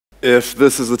If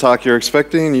this is the talk you're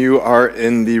expecting, you are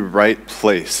in the right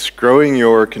place. Growing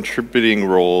your contributing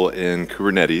role in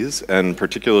Kubernetes, and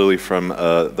particularly from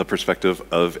the perspective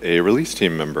of a release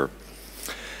team member.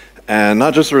 And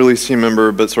not just a release team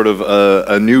member, but sort of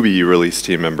a newbie release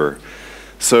team member.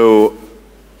 So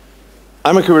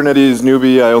I'm a Kubernetes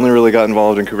newbie. I only really got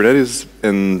involved in Kubernetes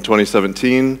in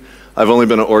 2017. I've only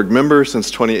been an org member since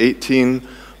 2018.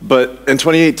 But in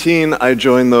 2018, I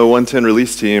joined the 110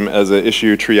 release team as an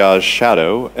issue triage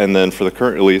shadow, and then for the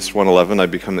current release, 111, I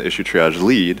become the issue triage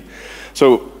lead.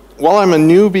 So while I'm a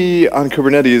newbie on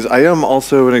Kubernetes, I am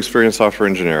also an experienced software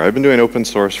engineer. I've been doing open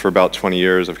source for about 20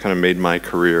 years. I've kind of made my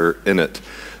career in it.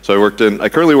 So I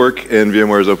currently work in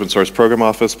VMware's open source program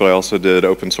office, but I also did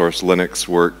open source Linux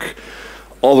work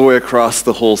all the way across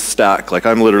the whole stack. Like,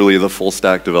 I'm literally the full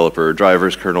stack developer,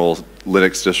 drivers, kernel,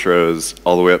 Linux distros,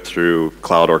 all the way up through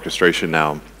cloud orchestration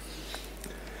now.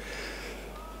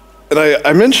 And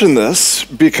I mention this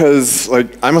because,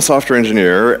 like, I'm a software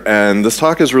engineer, and this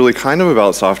talk is really kind of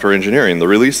about software engineering. The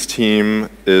release team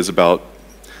is about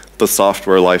the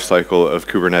software lifecycle of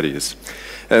Kubernetes.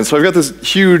 And so I've got this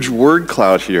huge word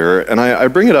cloud here, and I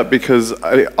bring it up because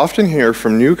I often hear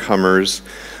from newcomers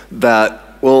that,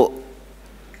 well,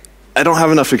 I don't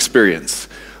have enough experience,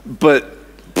 but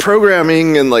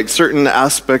programming and like certain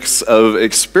aspects of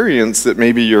experience that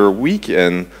maybe you're weak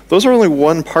in, those are only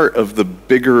one part of the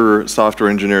bigger software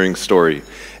engineering story.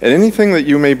 And anything that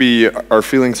you maybe are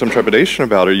feeling some trepidation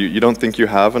about, or you don't think you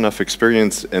have enough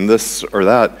experience in this or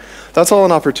that, that's all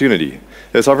an opportunity.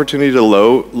 It's opportunity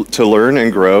to learn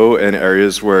and grow in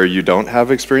areas where you don't have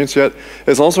experience yet.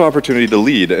 It's also opportunity to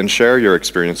lead and share your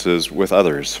experiences with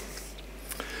others.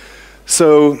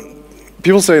 So,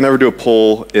 people say never do a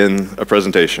poll in a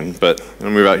presentation, but I'm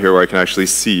gonna move out here where I can actually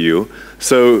see you.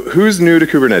 So who's new to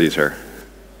Kubernetes here?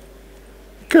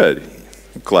 Good,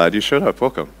 glad you showed up,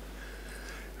 welcome.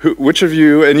 Which of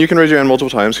you, and you can raise your hand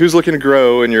multiple times, who's looking to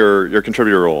grow in your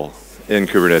contributor role in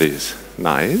Kubernetes?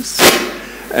 Nice.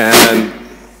 And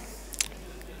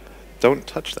don't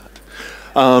touch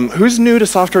that. Who's new to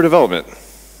software development?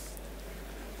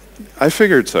 I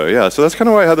figured so, yeah. So that's kind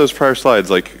of why I had those prior slides,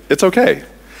 like, it's okay.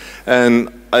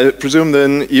 And I presume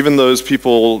then, even those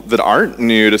people that aren't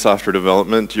new to software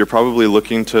development, you're probably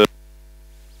looking to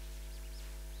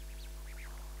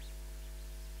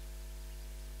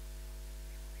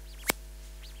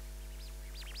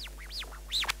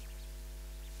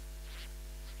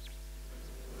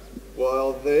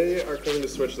while they are coming to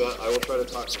switch that, I will try to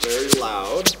talk very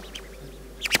loud.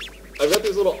 I've got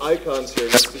these little icons here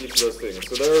next to each of those things.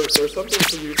 So there's something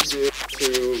for you to be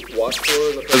able to watch for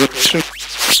in the presentation.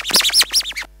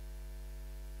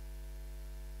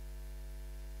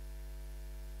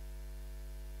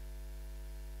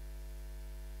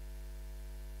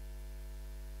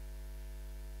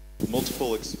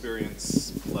 Multiple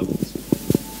experience levels.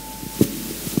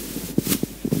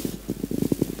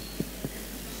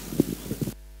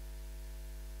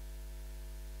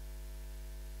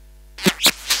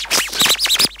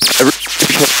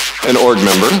 An org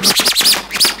member.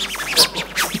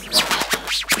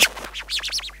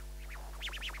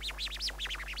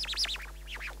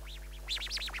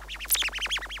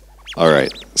 All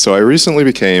right, so I recently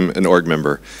became an org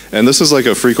member, and this is like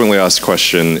a frequently asked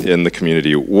question in the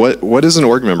community. What is an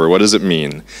org member? What does it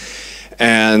mean?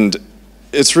 And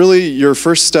it's really your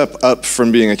first step up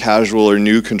from being a casual or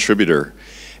new contributor.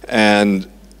 And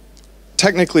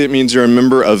technically, it means you're a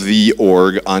member of the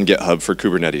org on GitHub for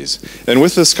Kubernetes. And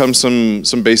with this comes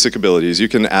some basic abilities. You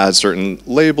can add certain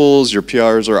labels, your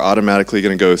PRs are automatically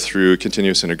going to go through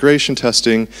continuous integration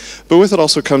testing, but with it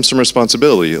also comes some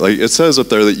responsibility. Like, it says up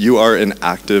there that you are an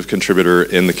active contributor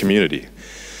in the community.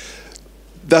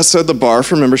 That said, the bar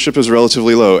for membership is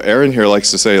relatively low. Aaron here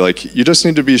likes to say, like, you just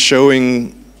need to be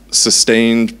showing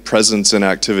sustained presence and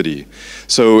activity.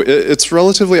 So it's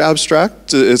relatively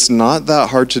abstract. It's not that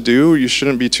hard to do. You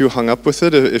shouldn't be too hung up with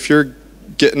it. If you're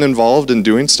getting involved and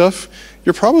doing stuff,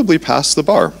 you're probably past the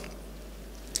bar.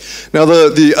 Now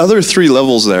the other three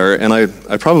levels there, and I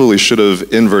probably should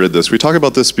have inverted this. We talk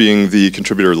about this being the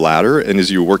contributor ladder, and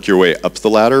as you work your way up the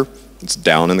ladder, it's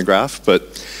down in the graph,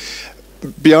 but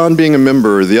beyond being a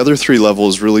member, the other three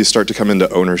levels really start to come into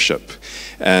ownership.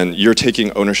 And you're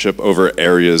taking ownership over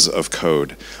areas of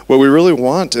code. What we really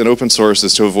want in open source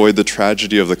is to avoid the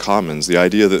tragedy of the commons, the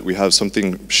idea that we have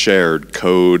something shared,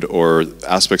 code or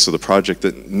aspects of the project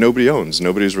that nobody owns,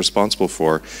 nobody's responsible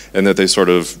for, and that they sort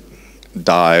of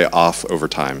die off over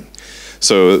time.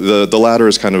 So the ladder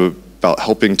is kind of about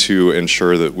helping to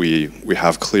ensure that we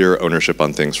have clear ownership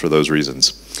on things for those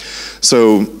reasons.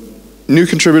 So new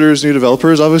contributors, new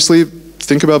developers, obviously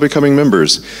think about becoming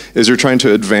members. As you're trying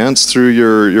to advance through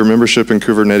your membership in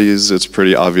Kubernetes, it's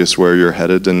pretty obvious where you're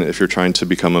headed, and if you're trying to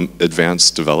become an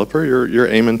advanced developer, you're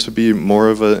aiming to be more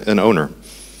of an owner.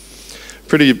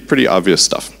 Pretty obvious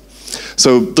stuff.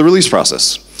 So the release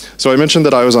process. So I mentioned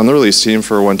that I was on the release team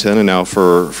for 1.10 and now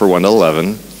for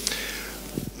 1.11.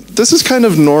 This is kind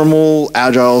of normal,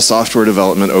 agile software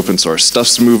development, open source.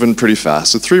 Stuff's moving pretty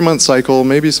fast. A 3-month cycle,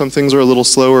 maybe some things are a little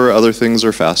slower, other things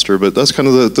are faster, but that's kind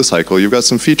of the cycle. You've got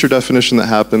some feature definition that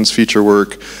happens, feature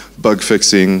work, bug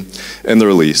fixing, and the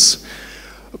release.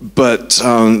 But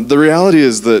the reality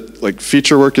is that like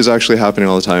feature work is actually happening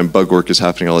all the time, bug work is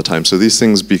happening all the time, so these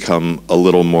things become a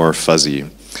little more fuzzy.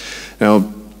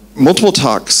 Now, multiple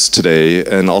talks today,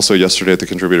 and also yesterday at the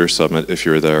Contributor Summit, if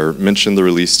you were there, mentioned the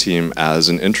release team as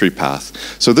an entry path.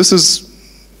 So this is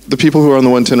the people who are on the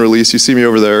 1.10 release. You see me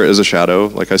over there as a shadow.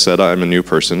 Like I said, I'm a new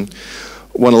person.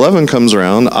 1.11 comes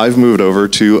around, I've moved over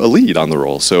to a lead on the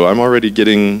role. So I'm already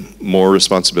getting more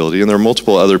responsibility, and there are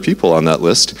multiple other people on that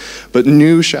list, but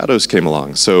new shadows came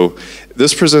along. So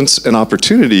this presents an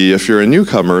opportunity, if you're a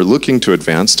newcomer looking to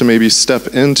advance, to maybe step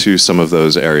into some of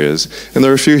those areas. And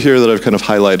there are a few here that I've kind of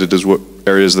highlighted as what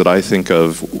areas that I think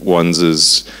of ones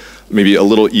as maybe a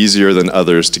little easier than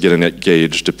others to get a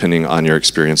gauge depending on your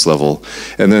experience level.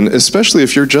 And then especially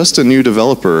if you're just a new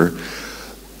developer,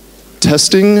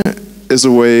 testing is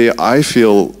a way I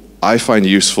find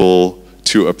useful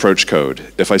to approach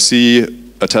code. If I see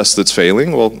a test that's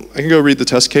failing, well, I can go read the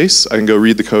test case, I can go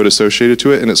read the code associated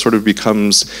to it, and it sort of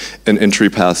becomes an entry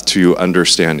path to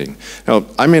understanding. Now,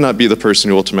 I may not be the person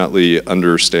who ultimately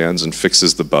understands and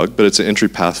fixes the bug, but it's an entry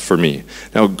path for me.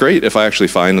 Now, great if I actually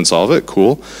find and solve it,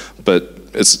 cool, but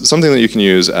it's something that you can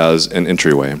use as an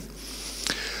entryway.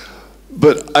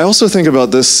 But I also think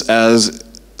about this as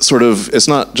sort of, it's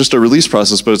not just a release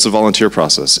process, but it's a volunteer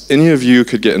process. Any of you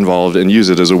could get involved and use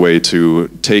it as a way to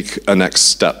take a next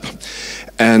step.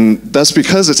 And that's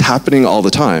because it's happening all the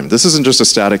time. This isn't just a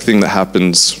static thing that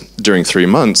happens during 3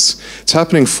 months. It's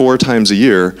happening 4 times a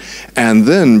year. And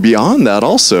then beyond that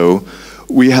also,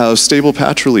 we have stable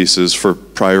patch releases for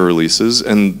prior releases,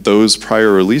 and those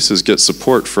prior releases get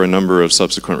support for a number of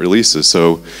subsequent releases.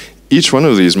 So each one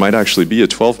of these might actually be a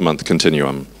 12-month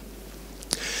continuum.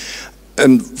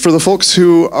 And for the folks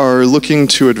who are looking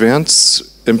to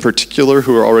advance, in particular,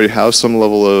 who already have some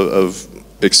level of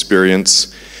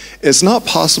experience, it's not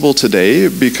possible today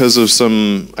because of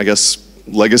some, I guess,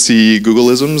 legacy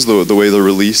Googleisms, the way the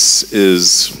release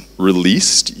is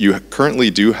released. You currently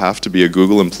do have to be a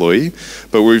Google employee,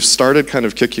 but we've started kind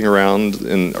of kicking around,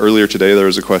 and earlier today there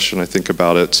was a question, I think,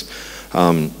 about it.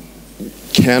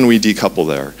 Can we decouple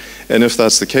there? And if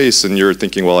that's the case, and you're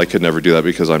thinking, well, I could never do that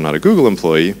because I'm not a Google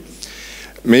employee,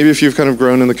 maybe if you've kind of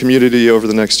grown in the community over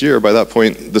the next year, by that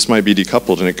point, this might be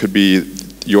decoupled, and it could be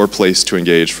your place to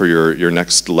engage for your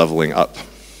next leveling up.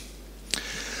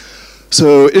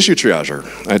 So, issue triager.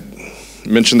 I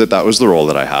mentioned that that was the role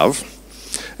that I have.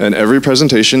 And every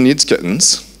presentation needs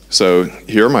kittens. So,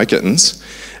 here are my kittens.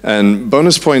 And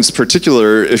bonus points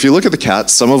particular, if you look at the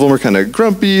cats, some of them are kind of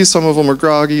grumpy, some of them are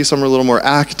groggy, some are a little more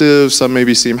active, some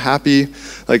maybe seem happy.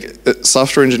 Like,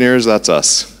 software engineers, that's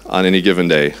us on any given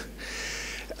day.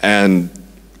 And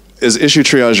as issue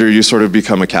triager, you sort of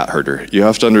become a cat herder. You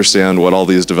have to understand what all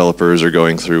these developers are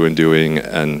going through and doing,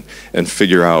 and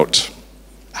figure out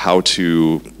how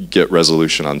to get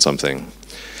resolution on something.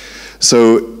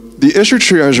 So the issue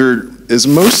triager is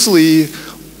mostly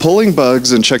pulling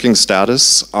bugs and checking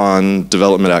status on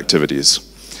development activities.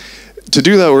 To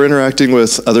do that, we're interacting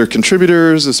with other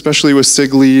contributors, especially with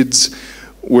SIG leads.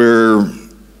 We're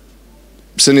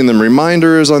sending them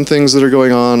reminders on things that are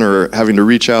going on, or having to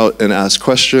reach out and ask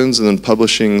questions, and then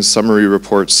publishing summary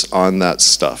reports on that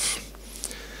stuff.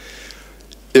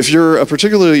 If you're a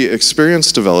particularly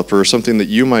experienced developer, something that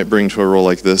you might bring to a role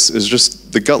like this is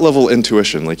just the gut level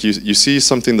intuition. Like you see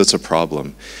something that's a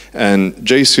problem. And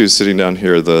Jaice, who's sitting down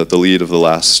here, the lead of the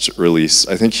last release,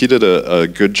 I think he did a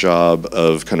good job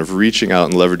of kind of reaching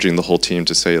out and leveraging the whole team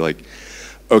to say, like,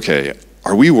 okay,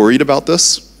 are we worried about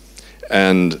this?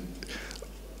 And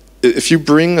if you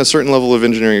bring a certain level of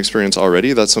engineering experience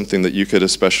already, that's something that you could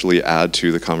especially add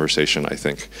to the conversation, I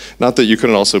think. Not that you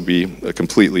couldn't also be a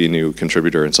completely new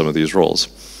contributor in some of these roles.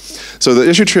 So the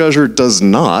issue triager does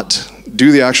not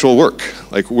do the actual work.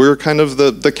 Like, we're kind of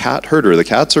the cat herder. The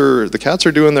cats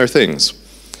are doing their things.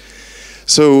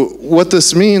 So what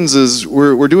this means is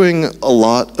we're doing a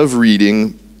lot of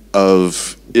reading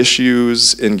of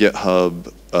issues in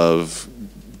GitHub, of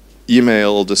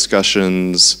email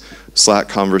discussions, Slack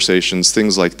conversations,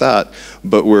 things like that,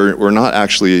 but we're not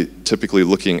actually typically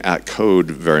looking at code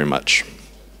very much.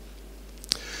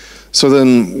 So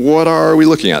then what are we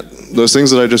looking at? Those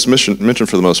things that I just mentioned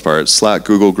for the most part, Slack,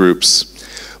 Google Groups,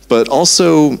 but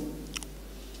also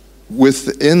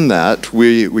within that,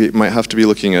 we might have to be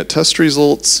looking at test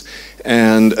results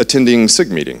and attending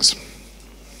SIG meetings.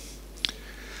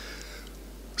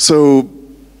 So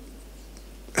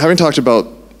having talked about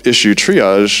issue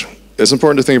triage, it's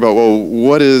important to think about, well,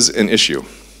 what is an issue?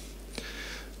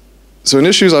 So an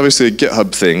issue is obviously a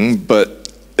GitHub thing,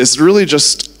 but it's really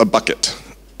just a bucket.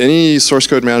 Any source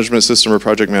code management system or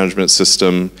project management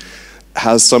system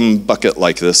has some bucket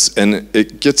like this, and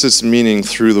it gets its meaning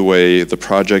through the way the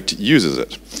project uses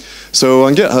it. So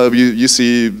on GitHub, you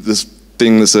see this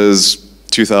thing that says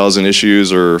 2,000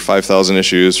 issues or 5,000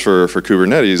 issues for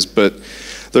Kubernetes, but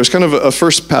there's kind of a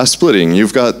first pass splitting.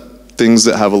 You've got things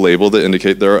that have a label that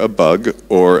indicate they're a bug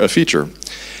or a feature.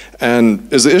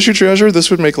 And as the issue triager,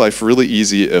 this would make life really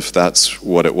easy if that's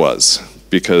what it was,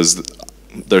 because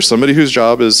there's somebody whose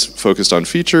job is focused on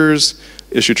features,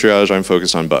 issue triage, I'm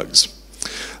focused on bugs.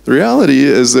 The reality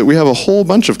is that we have a whole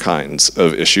bunch of kinds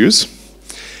of issues,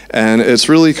 and it's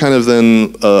really kind of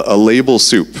then a label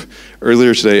soup.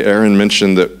 Earlier today, Aaron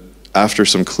mentioned that after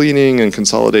some cleaning and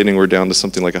consolidating, we're down to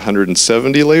something like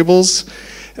 170 labels,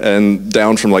 and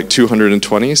down from like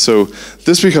 220. So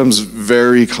this becomes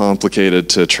very complicated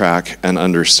to track and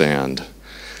understand.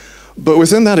 But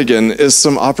within that, again, is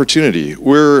some opportunity.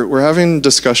 We're having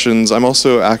discussions. I'm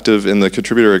also active in the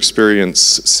contributor experience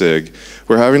SIG.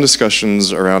 We're having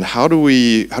discussions around how do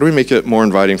we make it more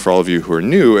inviting for all of you who are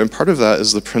new, and part of that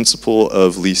is the principle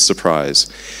of least surprise.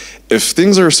 If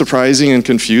things are surprising and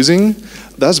confusing,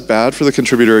 that's bad for the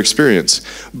contributor experience.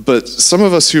 But some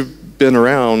of us who've been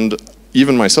around,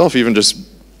 even myself, even just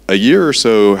a year or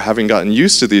so, having gotten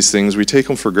used to these things, we take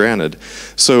them for granted.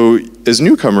 So as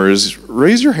newcomers,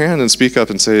 raise your hand and speak up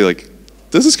and say, like,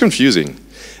 this is confusing.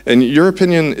 And your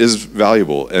opinion is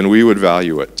valuable, and we would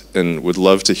value it, and would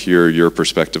love to hear your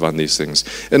perspective on these things.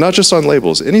 And not just on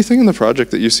labels, anything in the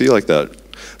project that you see like that,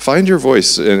 find your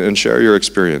voice and share your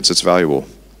experience, it's valuable.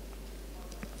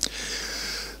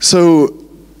 So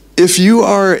if you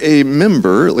are a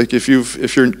member, like if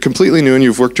you're completely new and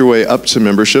you've worked your way up to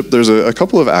membership, there's a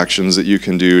couple of actions that you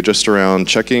can do just around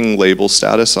checking label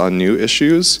status on new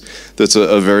issues. That's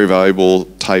a very valuable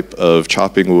type of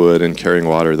chopping wood and carrying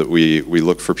water that we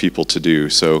look for people to do.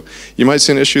 So you might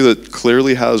see an issue that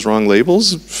clearly has wrong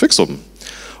labels, fix them.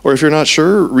 Or if you're not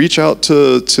sure, reach out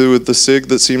to the SIG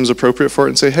that seems appropriate for it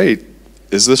and say, hey,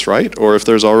 is this right? Or if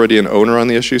there's already an owner on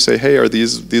the issue, say, hey, are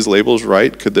these labels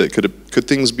right? Could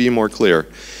things be more clear?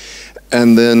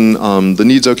 And then the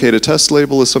needs okay to test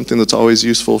label is something that's always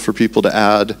useful for people to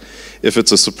add. If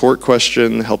it's a support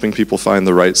question, helping people find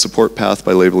the right support path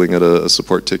by labeling it a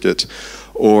support ticket.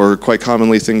 Or quite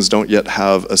commonly, things don't yet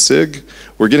have a SIG.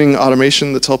 We're getting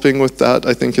automation that's helping with that,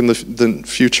 I think, in the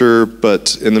future.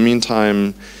 But in the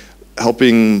meantime,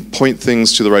 helping point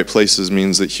things to the right places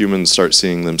means that humans start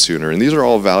seeing them sooner. And these are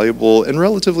all valuable and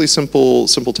relatively simple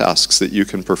tasks that you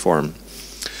can perform.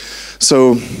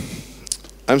 So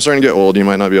I'm starting to get old. You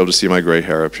might not be able to see my gray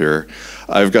hair up here.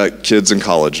 I've got kids in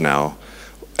college now.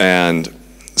 And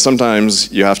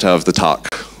sometimes you have to have the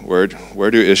talk. Where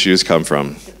do issues come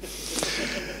from?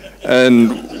 And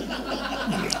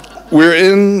we're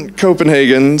in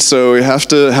Copenhagen, so we have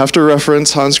to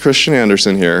reference Hans Christian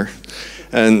Andersen here.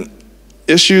 And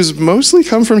issues mostly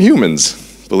come from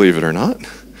humans, believe it or not.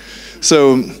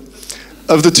 So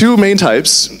of the two main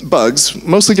types, bugs,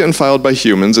 mostly getting filed by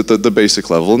humans at the basic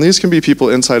level, and these can be people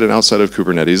inside and outside of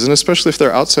Kubernetes, and especially if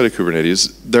they're outside of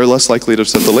Kubernetes, they're less likely to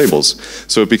set the labels.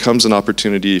 So it becomes an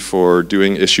opportunity for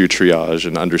doing issue triage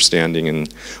and understanding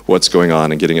and what's going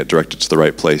on and getting it directed to the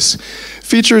right place.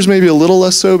 Features maybe a little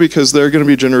less so because they're going to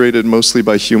be generated mostly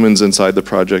by humans inside the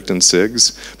project and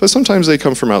SIGs, but sometimes they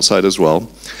come from outside as well.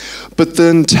 But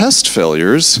then test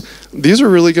failures, these are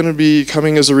really going to be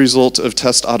coming as a result of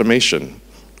test automation.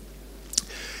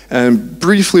 And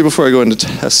briefly before I go into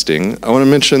testing, I want to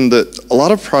mention that a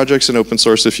lot of projects in open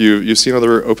source, if you've seen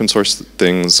other open source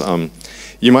things,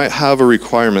 you might have a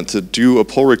requirement to do a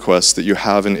pull request that you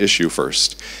have an issue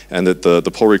first, and that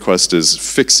the pull request is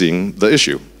fixing the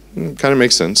issue. Kind of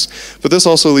makes sense. But this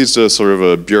also leads to sort of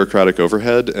a bureaucratic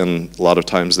overhead, and a lot of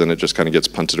times then it just kind of gets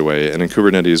punted away. And in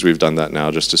Kubernetes, we've done that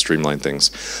now just to streamline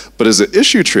things. But as an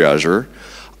issue triager,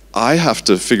 I have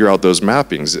to figure out those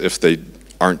mappings if they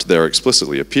aren't there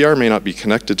explicitly. A PR may not be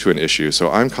connected to an issue, so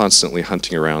I'm constantly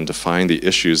hunting around to find the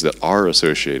issues that are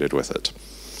associated with it.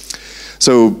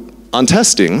 So on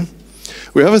testing,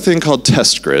 we have a thing called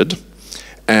test grid,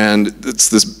 and it's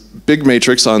this big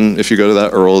matrix on, if you go to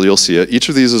that URL, you'll see it. Each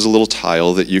of these is a little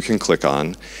tile that you can click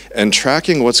on. And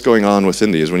tracking what's going on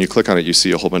within these, when you click on it, you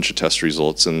see a whole bunch of test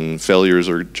results, and failures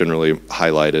are generally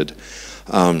highlighted.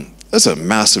 That's a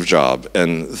massive job,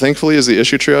 and thankfully as the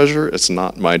issue triager, it's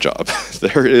not my job.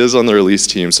 There is on the release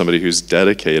team somebody who's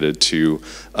dedicated to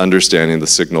understanding the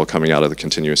signal coming out of the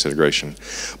continuous integration.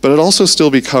 But it also still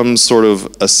becomes sort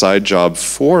of a side job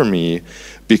for me,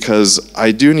 because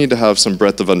I do need to have some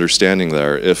breadth of understanding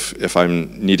there if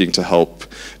I'm needing to help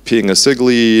ping a SIG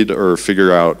lead or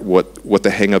figure out what the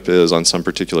hangup is on some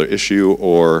particular issue,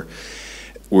 or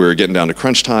we're getting down to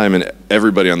crunch time and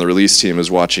everybody on the release team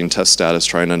is watching test status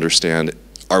trying to understand,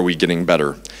 are we getting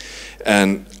better?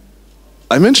 And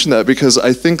I mention that because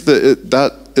I think that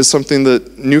that is something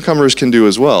that newcomers can do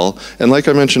as well. And like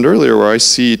I mentioned earlier, where I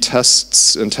see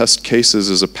tests and test cases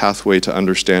as a pathway to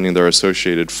understanding their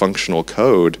associated functional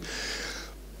code,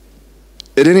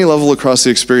 at any level across the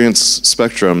experience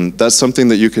spectrum, that's something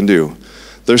that you can do.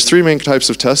 There's three main types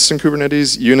of tests in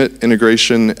Kubernetes: unit,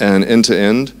 integration, and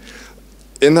end-to-end.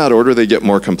 In that order, they get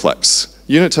more complex.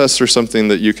 Unit tests are something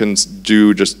that you can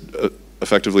do just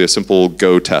effectively a simple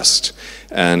Go test,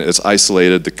 and it's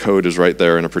isolated, the code is right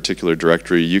there in a particular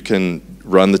directory. You can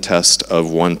run the test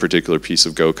of one particular piece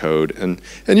of Go code, and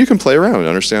you can play around and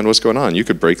understand what's going on. You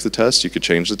could break the test, you could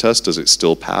change the test, does it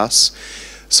still pass?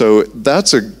 So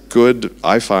that's a good,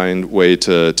 I find, way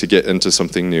to get into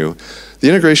something new. The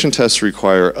integration tests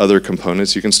require other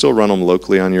components. You can still run them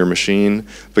locally on your machine,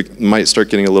 but might start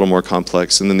getting a little more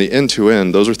complex. And then the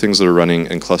end-to-end, those are things that are running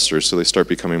in clusters, so they start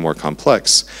becoming more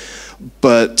complex.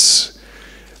 But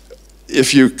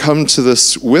if you come to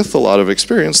this with a lot of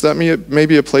experience, that may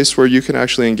be a place where you can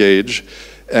actually engage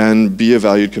and be a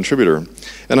valued contributor.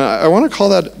 And I want to call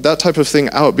that type of thing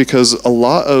out, because a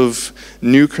lot of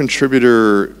new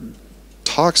contributor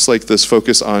talks like this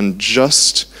focus on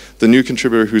just the new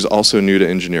contributor who's also new to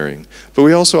engineering. But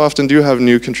we also often do have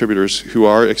new contributors who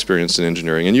are experienced in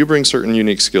engineering, and you bring certain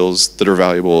unique skills that are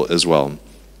valuable as well.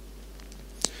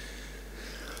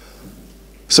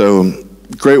 So,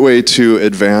 great way to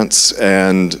advance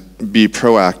and be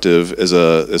proactive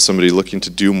as somebody looking to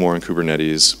do more in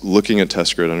Kubernetes, looking at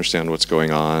test grid, understand what's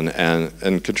going on,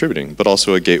 and contributing, but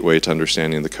also a gateway to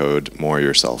understanding the code more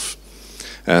yourself.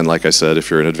 And like I said, if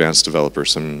you're an advanced developer,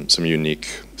 some unique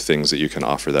things that you can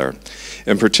offer there.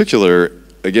 In particular,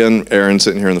 again, Aaron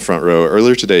sitting here in the front row,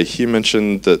 earlier today he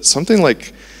mentioned that something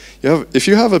like, if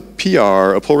you have a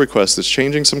PR, a pull request that's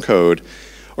changing some code,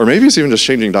 or maybe it's even just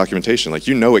changing documentation, like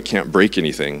it can't break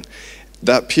anything,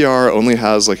 that PR only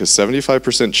has like a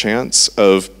 75% chance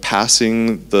of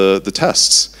passing the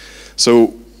tests.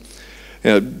 So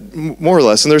more or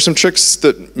less, and there's some tricks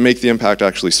that make the impact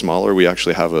actually smaller. We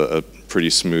actually have a pretty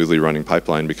smoothly running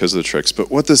pipeline because of the tricks. But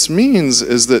what this means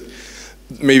is that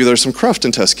maybe there's some cruft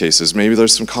in test cases, maybe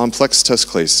there's some complex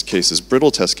test cases, brittle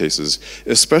test cases,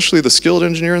 especially the skilled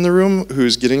engineer in the room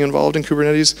who's getting involved in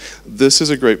Kubernetes. This is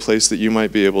a great place that you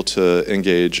might be able to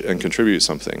engage and contribute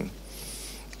something.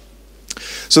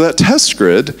 So that test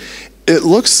grid, it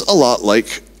looks a lot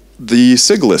like the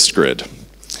SIG list grid.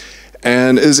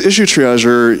 And as issue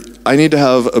triager, I need to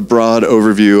have a broad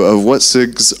overview of what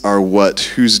SIGs are what,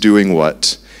 who's doing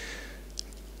what.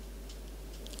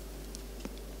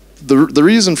 The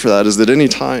reason for that is that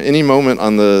any moment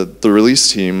on the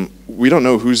release team, we don't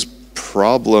know whose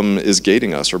problem is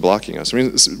gating us or blocking us. I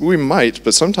mean, we might,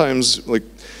 but sometimes, like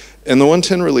in the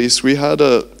 110 release, we had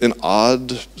an odd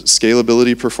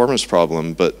scalability performance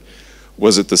problem, but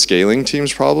was it the scaling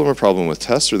team's problem, a problem with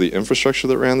tests, or the infrastructure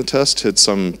that ran the test? Had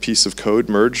some piece of code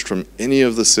merged from any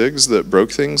of the SIGs that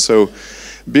broke things? So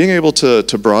being able to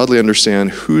broadly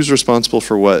understand who's responsible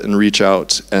for what and reach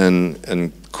out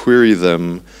and query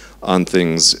them on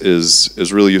things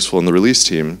is really useful in the release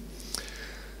team.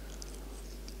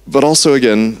 But also,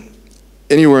 again,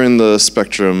 anywhere in the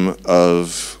spectrum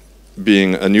of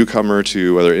being a newcomer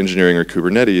to whether engineering or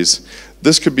Kubernetes,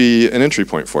 this could be an entry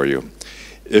point for you.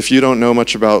 If you don't know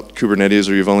much about Kubernetes,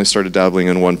 or you've only started dabbling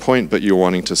in one point, but you're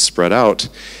wanting to spread out,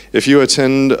 if you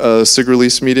attend a SIG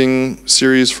release meeting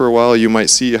series for a while, you might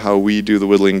see how we do the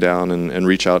whittling down and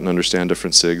reach out and understand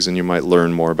different SIGs, and you might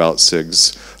learn more about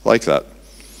SIGs like that.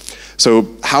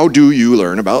 So how do you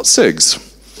learn about SIGs?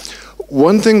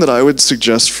 One thing that I would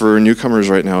suggest for newcomers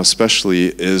right now especially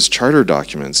is charter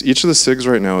documents. Each of the SIGs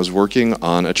right now is working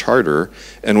on a charter,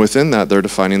 and within that they're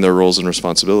defining their roles and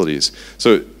responsibilities.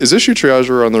 So as issue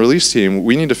triager on the release team,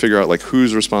 we need to figure out like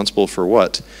who's responsible for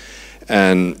what.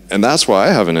 And that's why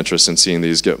I have an interest in seeing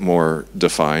these get more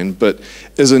defined. But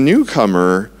as a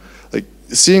newcomer, like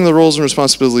seeing the roles and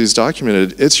responsibilities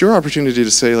documented, it's your opportunity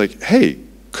to say like, hey,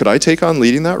 could I take on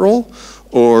leading that role?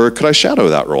 Or could I shadow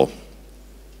that role?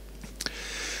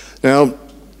 Now,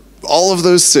 all of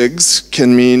those SIGs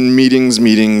can mean meetings,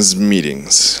 meetings,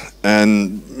 meetings.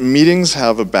 And meetings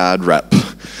have a bad rep.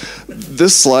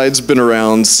 This slide's been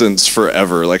around since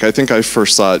forever. Like, I think I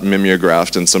first saw it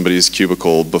mimeographed in somebody's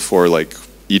cubicle before, like,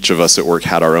 each of us at work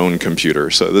had our own computer.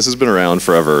 So this has been around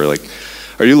forever. Like,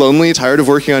 are you lonely, tired of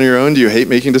working on your own? Do you hate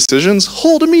making decisions?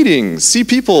 Hold a meeting, see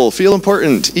people, feel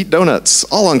important, eat donuts,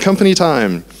 all on company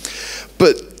time.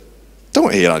 But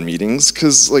don't hate on meetings,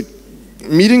 because like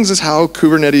meetings is how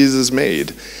Kubernetes is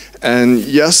made. And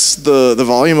yes, the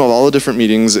volume of all the different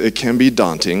meetings, it can be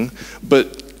daunting,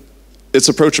 but it's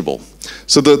approachable.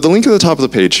 So the link at the top of the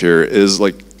page here is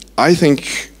like, I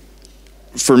think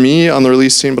for me on the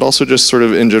release team, but also just sort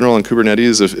of in general on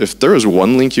Kubernetes, if there is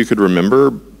one link you could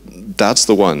remember, that's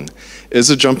the one. It's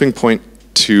a jumping point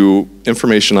to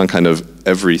information on kind of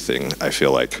everything, I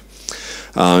feel like.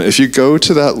 If you go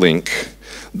to that link,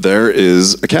 there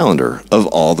is a calendar of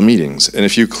all the meetings. And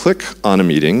if you click on a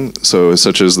meeting, so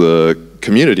such as the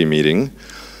community meeting,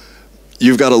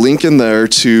 you've got a link in there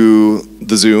to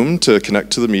the Zoom to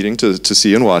connect to the meeting to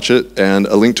see and watch it, and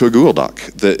a link to a Google Doc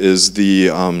that is the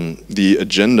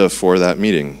agenda for that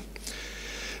meeting.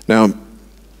 Now,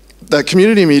 that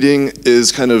community meeting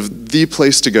is kind of the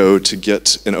place to go to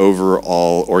get an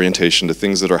overall orientation to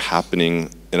things that are happening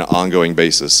in an ongoing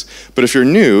basis. But if you're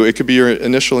new, it could be your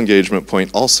initial engagement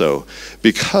point also,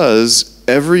 because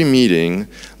every meeting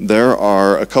there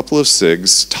are a couple of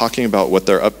SIGs talking about what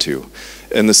they're up to.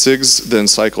 And the SIGs then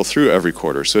cycle through every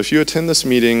quarter. So if you attend this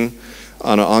meeting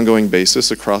on an ongoing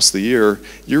basis across the year,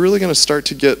 you're really going to start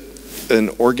to get an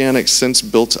organic sense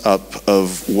built up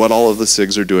of what all of the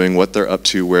SIGs are doing, what they're up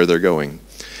to, where they're going.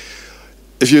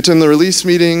 If you attend the release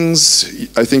meetings,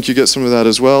 I think you get some of that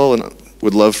as well, and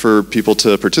would love for people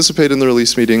to participate in the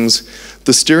release meetings.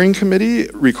 The steering committee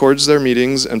records their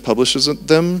meetings and publishes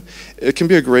them. It can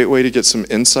be a great way to get some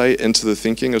insight into the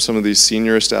thinking of some of these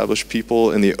senior established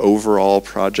people and the overall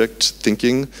project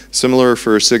thinking, similar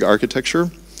for SIG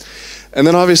architecture. And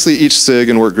then obviously each SIG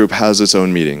and work group has its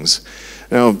own meetings.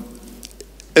 Now,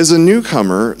 as a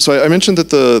newcomer, so I mentioned that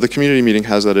the community meeting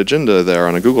has that agenda there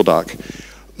on a Google Doc.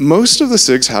 Most of the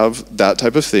SIGs have that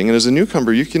type of thing, and as a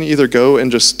newcomer, you can either go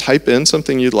and just type in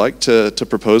something you'd like to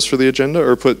propose for the agenda,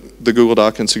 or put the Google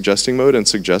Doc in suggesting mode and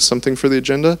suggest something for the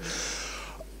agenda.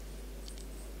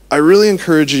 I really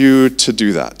encourage you to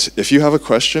do that. If you have a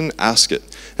question, ask it.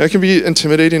 Now, it can be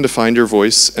intimidating to find your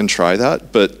voice and try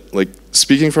that, but like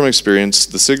speaking from experience,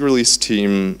 the SIG release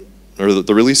team, or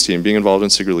the release team being involved in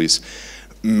SIG release,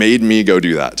 made me go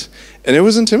do that. And it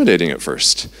was intimidating at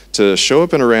first to show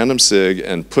up in a random SIG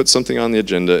and put something on the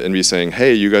agenda and be saying,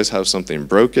 hey, you guys have something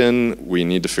broken, we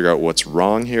need to figure out what's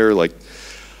wrong here. Like,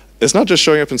 it's not just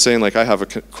showing up and saying, like, I have a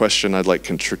question I'd like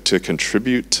to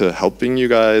contribute to helping you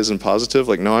guys and positive.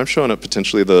 Like, no, I'm showing up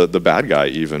potentially the bad guy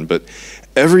even. But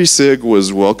every SIG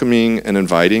was welcoming and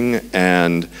inviting,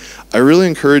 and I really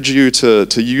encourage you to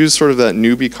use sort of that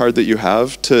newbie card that you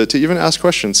have to even ask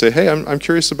questions. Say, hey, I'm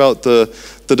curious about the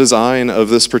design of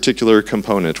this particular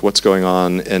component. What's going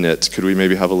on in it? Could we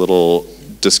maybe have a little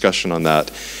discussion on that?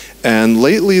 And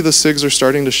lately, the SIGs are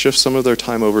starting to shift some of their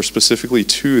time over specifically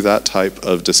to that type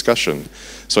of discussion.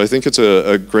 So I think it's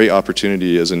a great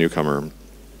opportunity as a newcomer.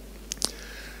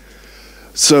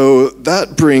 So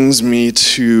that brings me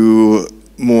to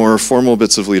more formal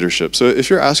bits of leadership. So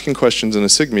if you're asking questions in a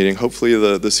SIG meeting, hopefully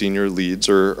the senior leads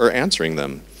are answering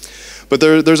them. But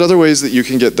there's other ways that you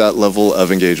can get that level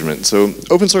of engagement. So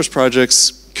open source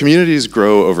projects, communities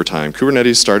grow over time.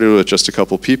 Kubernetes started with just a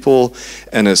couple people,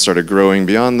 and it started growing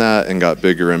beyond that and got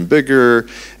bigger and bigger,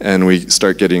 and we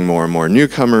start getting more and more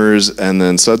newcomers, and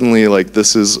then suddenly, like,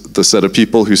 this is the set of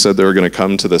people who said they were gonna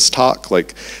come to this talk.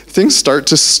 Like, things start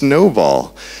to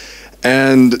snowball.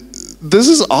 And this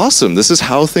is awesome. This is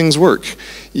how things work.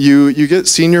 You get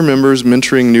senior members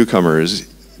mentoring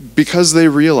newcomers because they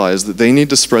realize that they need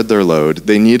to spread their load,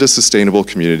 they need a sustainable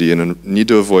community and need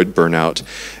to avoid burnout,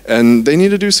 and they need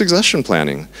to do succession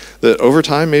planning. That over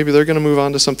time, maybe they're gonna move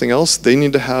on to something else. They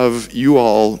need to have you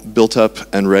all built up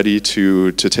and ready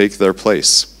to take their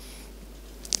place.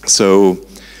 So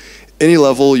any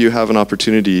level, you have an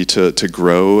opportunity to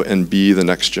grow and be the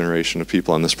next generation of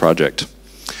people on this project.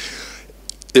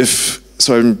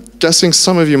 So I'm guessing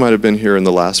some of you might have been here in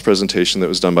the last presentation that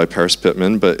was done by Paris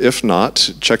Pittman, but if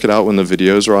not, check it out when the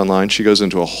videos are online. She goes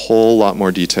into a whole lot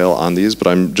more detail on these, but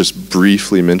I'm just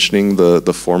briefly mentioning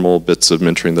the formal bits of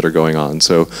mentoring that are going on.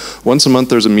 So once a month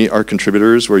there's a Meet Our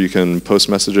Contributors where you can post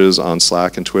messages on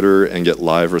Slack and Twitter and get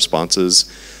live responses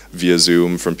via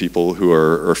Zoom from people who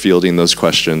are fielding those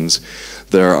questions.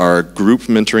 There are group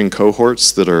mentoring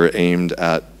cohorts that are aimed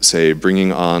at, say,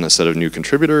 bringing on a set of new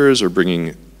contributors or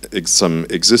bringing some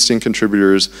existing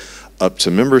contributors up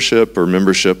to membership or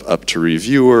membership up to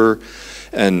reviewer,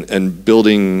 and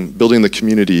building the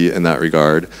community in that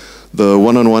regard. The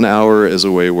one-on-one hour is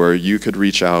a way where you could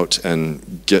reach out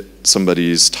and get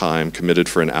somebody's time committed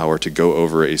for an hour to go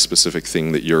over a specific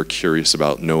thing that you're curious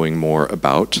about knowing more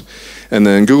about. And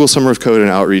then Google Summer of Code and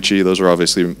Outreachy, those are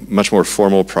obviously much more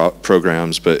formal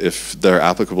programs, but if they're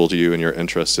applicable to you and you're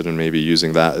interested in maybe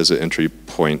using that as an entry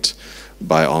point,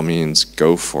 by all means,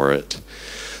 go for it.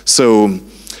 So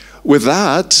with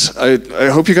that, I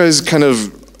hope you guys kind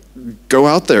of go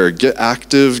out there, get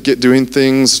active, get doing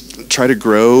things, try to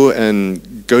grow,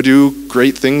 and go do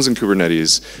great things in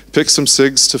Kubernetes. Pick some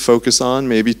SIGs to focus on,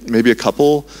 maybe a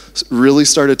couple. Really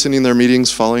start attending their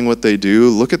meetings, following what they do.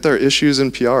 Look at their issues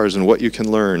and PRs and what you can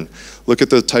learn. Look at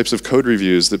the types of code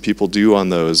reviews that people do on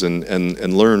those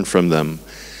and learn from them.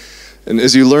 And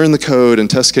as you learn the code and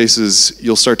test cases,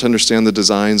 you'll start to understand the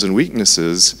designs and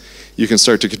weaknesses. You can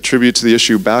start to contribute to the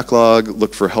issue backlog,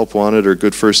 look for help wanted or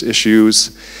good first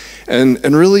issues,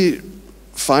 and really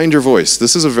find your voice.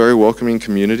 This is a very welcoming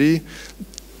community.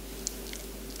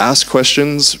 Ask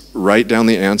questions, write down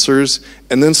the answers,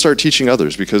 and then start teaching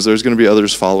others, because there's going to be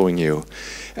others following you.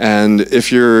 And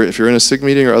if you're in a SIG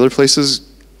meeting or other places,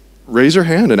 raise your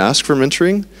hand and ask for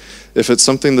mentoring. If it's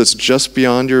something that's just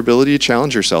beyond your ability,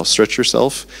 challenge yourself, stretch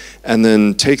yourself, and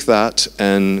then take that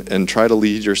and try to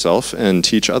lead yourself and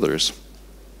teach others.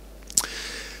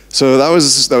 So that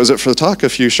was it for the talk. A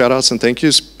few shout outs and thank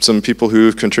yous. Some people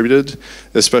who've contributed,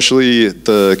 especially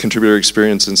the contributor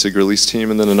experience and SIG release team,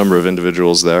 and then a number of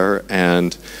individuals there.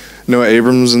 And Noah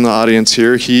Abrams in the audience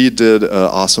here, he did an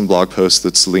awesome blog post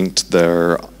that's linked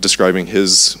there describing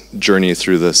his journey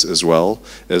through this as well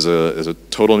as a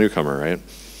total newcomer, right?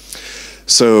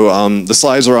 So the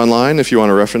slides are online if you want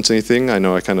to reference anything. I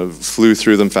know I kind of flew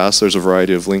through them fast. There's a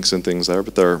variety of links and things there,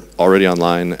 but they're already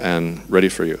online and ready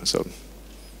for you. So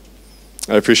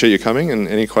I appreciate you coming, and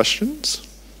any questions?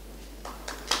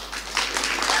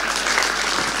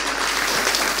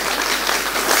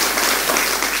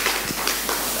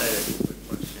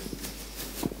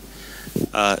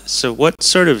 So what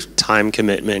sort of time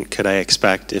commitment could I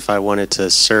expect if I wanted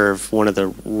to serve one of the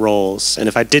roles? And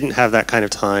if I didn't have that kind of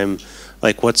time,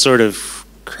 like what sort of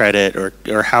credit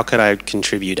or how could I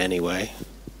contribute anyway?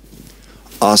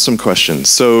 Awesome question.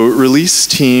 So release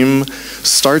team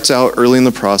starts out early in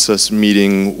the process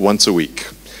meeting once a week.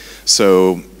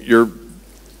 So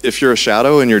if you're a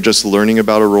shadow and you're just learning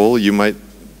about a role, you might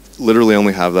literally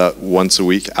only have that once a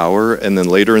week hour, and then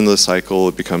later in the cycle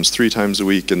it becomes 3 times a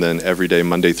week, and then every day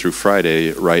Monday through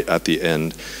Friday right at the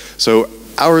end. So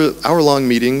hour-long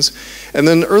meetings, and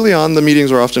then early on the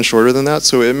meetings are often shorter than that,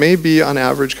 so it may be on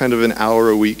average kind of an hour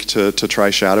a week to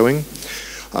try shadowing.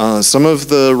 Some of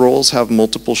the roles have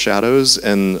multiple shadows,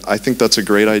 and I think that's a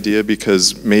great idea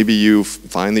because maybe you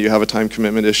find that you have a time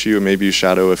commitment issue, and maybe you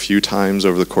shadow a few times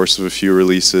over the course of a few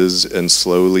releases and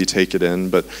slowly take it in.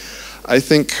 But I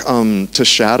think to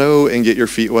shadow and get your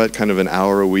feet wet, kind of an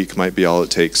hour a week might be all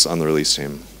it takes on the release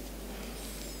team.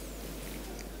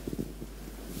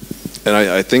 And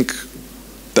I think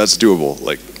that's doable.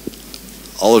 Like,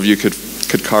 all of you could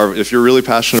carve, if you're really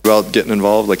passionate about getting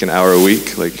involved, like an hour a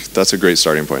week, like that's a great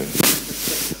starting point.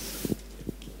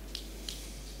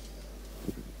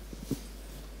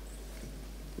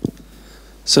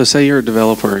 So say you're a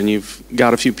developer and you've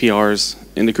got a few PRs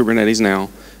into Kubernetes now,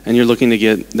 and you're looking to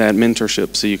get that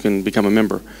mentorship so you can become a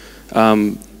member.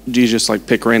 Do you just like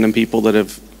pick random people that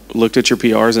have looked at your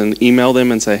PRs and email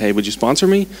them and say, hey, would you sponsor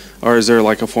me? Or is there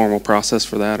like a formal process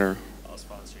for that? Or I'll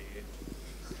sponsor you.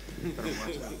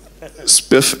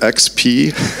 Spiff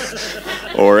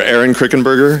XP or Aaron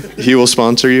Krickenberger, he will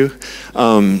sponsor you.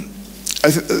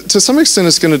 To some extent,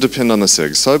 it's going to depend on the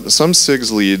SIGs. Some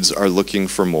SIGs leads are looking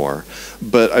for more,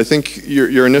 but I think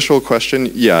your initial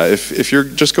question, yeah, if you're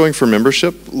just going for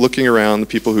membership, looking around the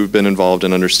people who've been involved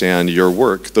and understand your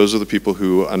work, those are the people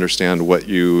who understand what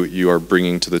you are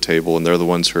bringing to the table, and they're the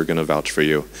ones who are going to vouch for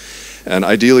you. And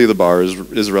ideally, the bar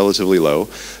is relatively low,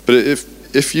 but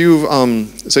if you've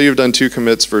say you've done 2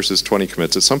 commits versus 20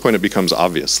 commits, at some point it becomes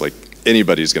obvious, like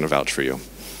anybody's going to vouch for you.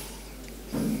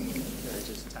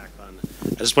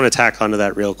 I just want to tack onto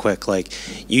that real quick. Like,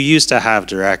 you used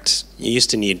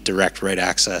to need direct write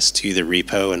access to the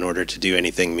repo in order to do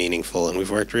anything meaningful, and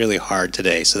we've worked really hard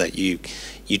today so that you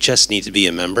You just need to be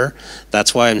a member.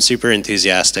 That's why I'm super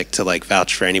enthusiastic to like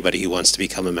vouch for anybody who wants to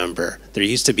become a member. There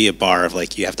used to be a bar of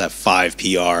like you have to have 5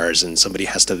 PRs and somebody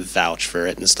has to vouch for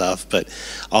it and stuff, but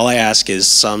all I ask is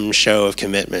some show of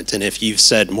commitment. And if you've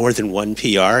said more than 1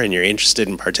 PR and you're interested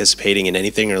in participating in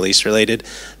anything release related,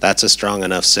 that's a strong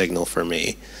enough signal for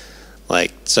me.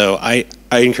 Like, so I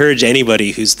encourage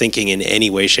anybody who's thinking in any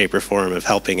way, shape, or form of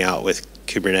helping out with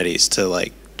Kubernetes to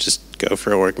like just go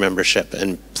for a org membership,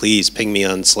 and please ping me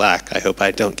on Slack. I hope I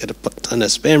don't get a ton of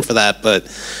spam for that, but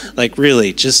like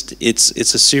really just it's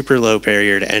a super low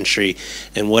barrier to entry,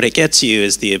 and what it gets you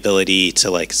is the ability to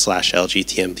like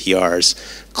 /LGTM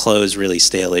PRs, close really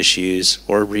stale issues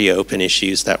or reopen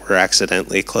issues that were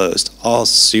accidentally closed. All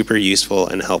super useful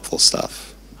and helpful stuff.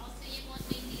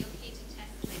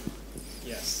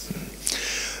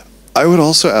 I would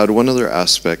also add one other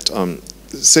aspect.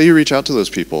 Say you reach out to those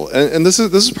people, and this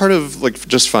is part of like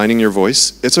just finding your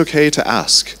voice. It's okay to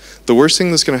ask. The worst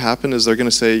thing that's going to happen is they're going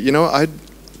to say, you know,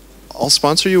 I'll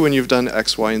sponsor you when you've done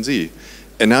X, Y, and Z,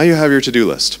 and now you have your to-do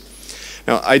list.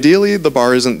 Now, ideally, the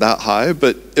bar isn't that high,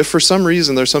 but if for some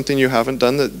reason there's something you haven't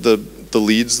done that the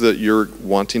leads that you're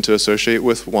wanting to associate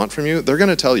with want from you, they're going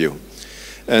to tell you,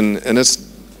 and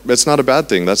it's not a bad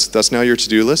thing. That's now your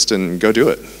to-do list, and go do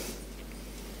it.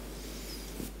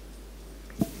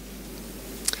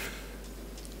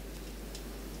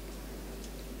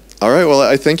 All right, well,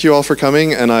 I thank you all for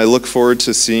coming, and I look forward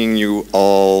to seeing you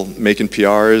all making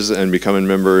PRs and becoming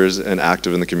members and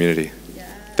active in the community. Yeah.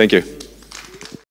 Thank you.